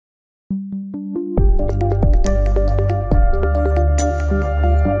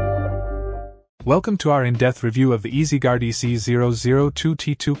Welcome to our in-depth review of the EASYGUARD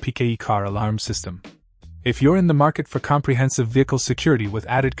EC002-T2 PKE car alarm system. If you're in the market for comprehensive vehicle security with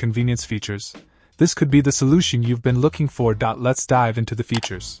added convenience features, this could be the solution you've been looking for. Let's dive into the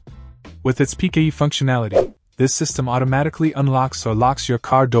features. With its PKE functionality, this system automatically unlocks or locks your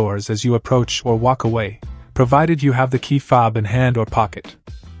car doors as you approach or walk away, provided you have the key fob in hand or pocket.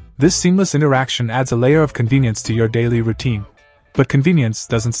 This seamless interaction adds a layer of convenience to your daily routine, but convenience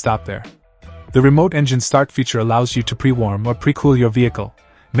doesn't stop there. The remote engine start feature allows you to pre-warm or pre-cool your vehicle,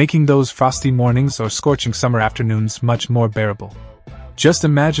 making those frosty mornings or scorching summer afternoons much more bearable. Just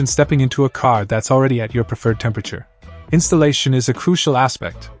imagine stepping into a car that's already at your preferred temperature. Installation is a crucial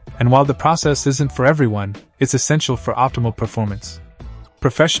aspect, and while the process isn't for everyone, it's essential for optimal performance.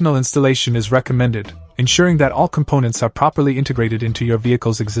 Professional installation is recommended, ensuring that all components are properly integrated into your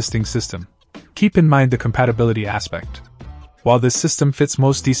vehicle's existing system. Keep in mind the compatibility aspect. While this system fits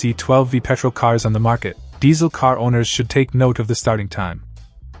most DC 12V petrol cars on the market, diesel car owners should take note of the starting time.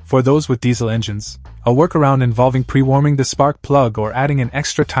 For those with diesel engines, a workaround involving pre-warming the spark plug or adding an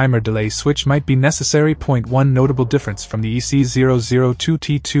extra timer delay switch might be necessary. One notable difference from the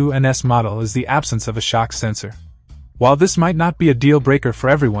EC002-T2 NS model is the absence of a shock sensor. While this might not be a deal breaker for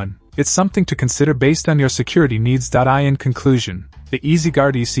everyone, it's something to consider based on your security needs. In conclusion, the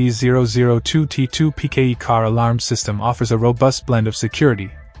EASYGUARD EC002-T2 PKE car alarm system offers a robust blend of security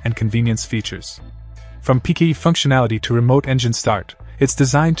and convenience features. From PKE functionality to remote engine start, it's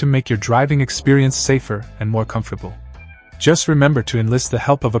designed to make your driving experience safer and more comfortable. Just remember to enlist the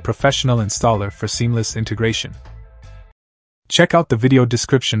help of a professional installer for seamless integration. Check out the video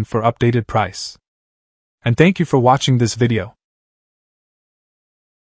description for updated price. And thank you for watching this video.